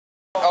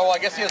Oh, I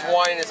guess he has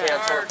wine in his hand,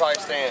 so we're probably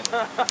staying.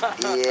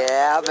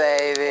 Yeah,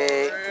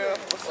 baby.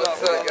 What's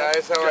up,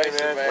 guys? How are you,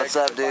 man? What's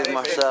up, dude?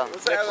 Marcel.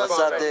 What's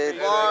up, dude?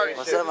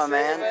 What's up, my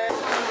man?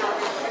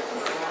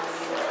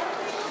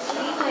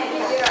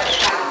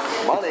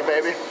 Money,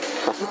 baby.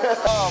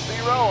 Oh, be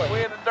rolling.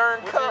 We in the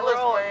darn Cutlass,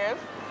 man.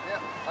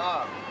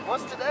 Yeah.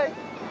 What's today?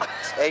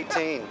 It's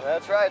 18.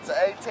 That's right. It's the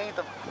 18th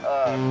of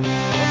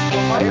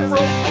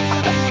April.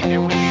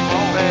 And we be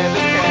rolling, man.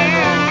 This cat,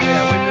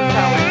 yeah, this is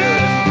how we do it.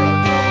 This is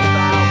Brother Trouble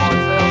style,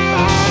 Marcel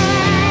style.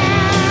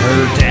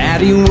 Her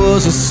daddy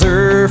was a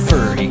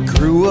surfer, he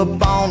grew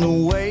up on the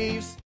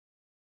waves.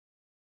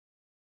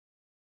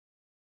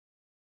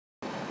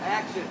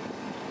 Action.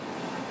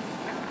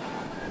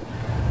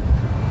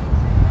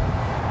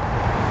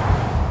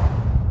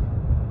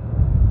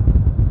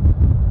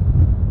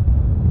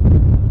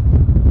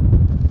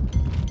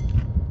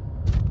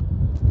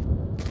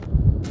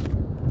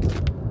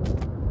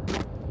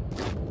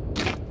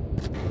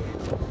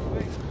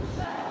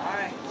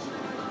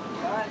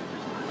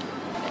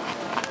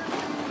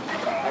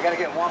 I gotta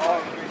get one more. I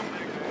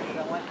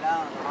went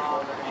down the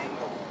wrong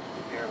angle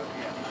here, but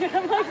yeah.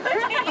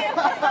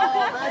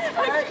 Oh, that's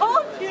great. I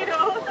told you.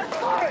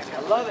 I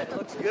love it. It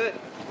looks good.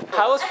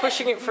 How was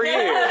pushing it for you?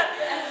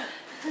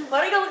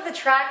 Why don't you go look at the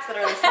tracks that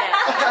are in the sand?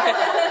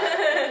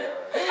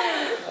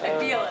 I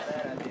feel it.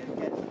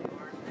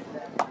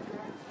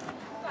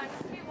 So I'm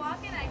just be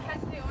walking, I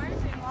catch the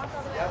orange and walk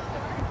all the way up to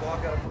it.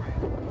 Walk out of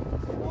frame.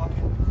 Walk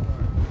in.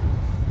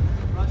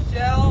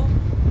 Rochelle,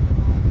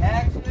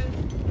 action.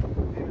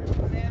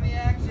 Sammy,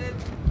 action.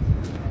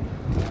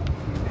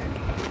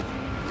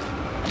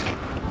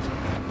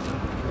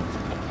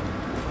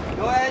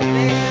 Go ahead,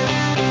 Jason.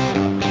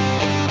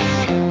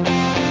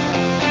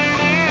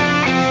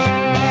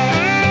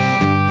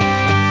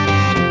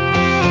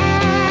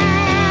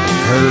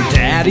 Her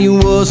daddy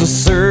was a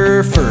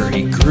surfer,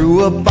 he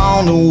grew up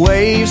on the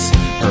waves.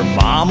 Her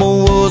mama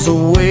was a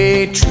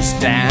waitress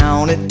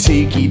down at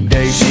Tiki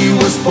Day. She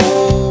was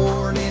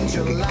born in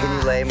July. Can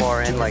you lay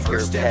more in, like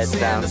your head's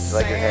down,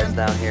 like your head's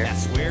down here,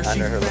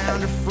 under her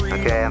leg?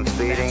 Okay, I'm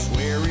speeding.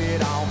 Where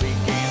it all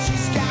began.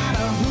 She's got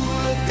a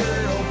hula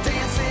girl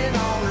dancing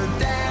on her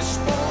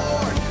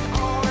dashboard.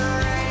 On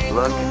her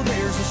ankle,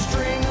 there's a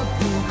string of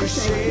puka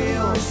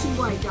shells.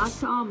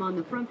 TY.com on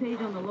the front page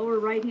on the lower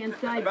right hand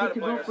side. Get to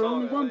vote for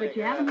only one, but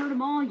you haven't heard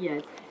them all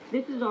yet.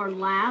 This is our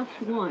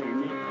last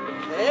one.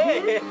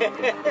 This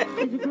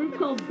is a group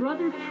called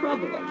Brother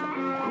Trouble. This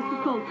is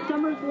called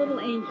Summer's Little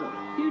Angel.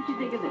 See what you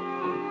think of this.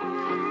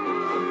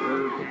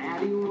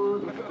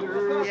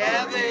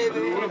 Yeah,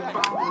 baby.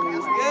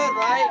 It's good,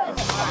 right?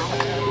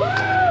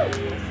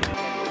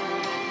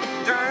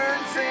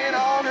 Dancing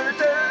on her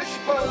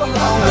dashboard.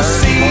 On the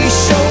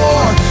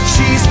seashore,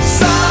 she's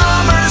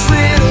Summer's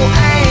little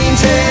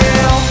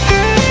angel.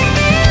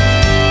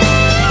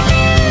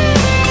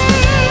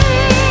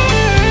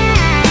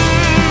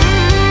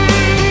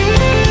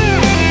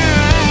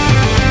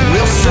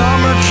 Well,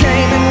 summer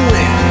came and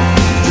went,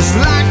 just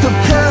like the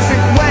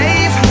perfect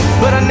wave.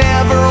 But I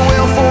never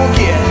will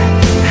forget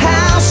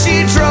how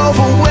she drove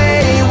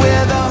away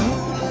with a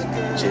hula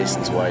girl.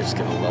 Jason's wife's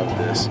gonna love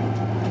this.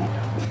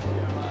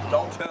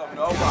 Don't tell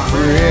nobody.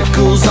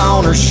 Freckles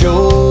on her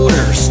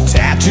shoulders,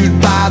 tattooed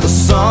by the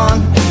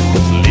sun,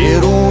 with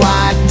little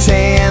white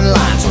tan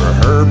lines where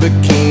her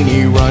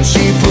bikini runs.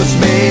 She puts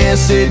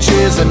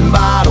messages in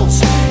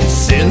bottles and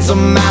sends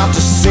them out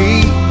to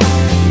sea,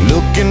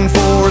 looking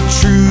for a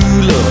true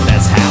love.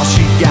 That's how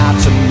she got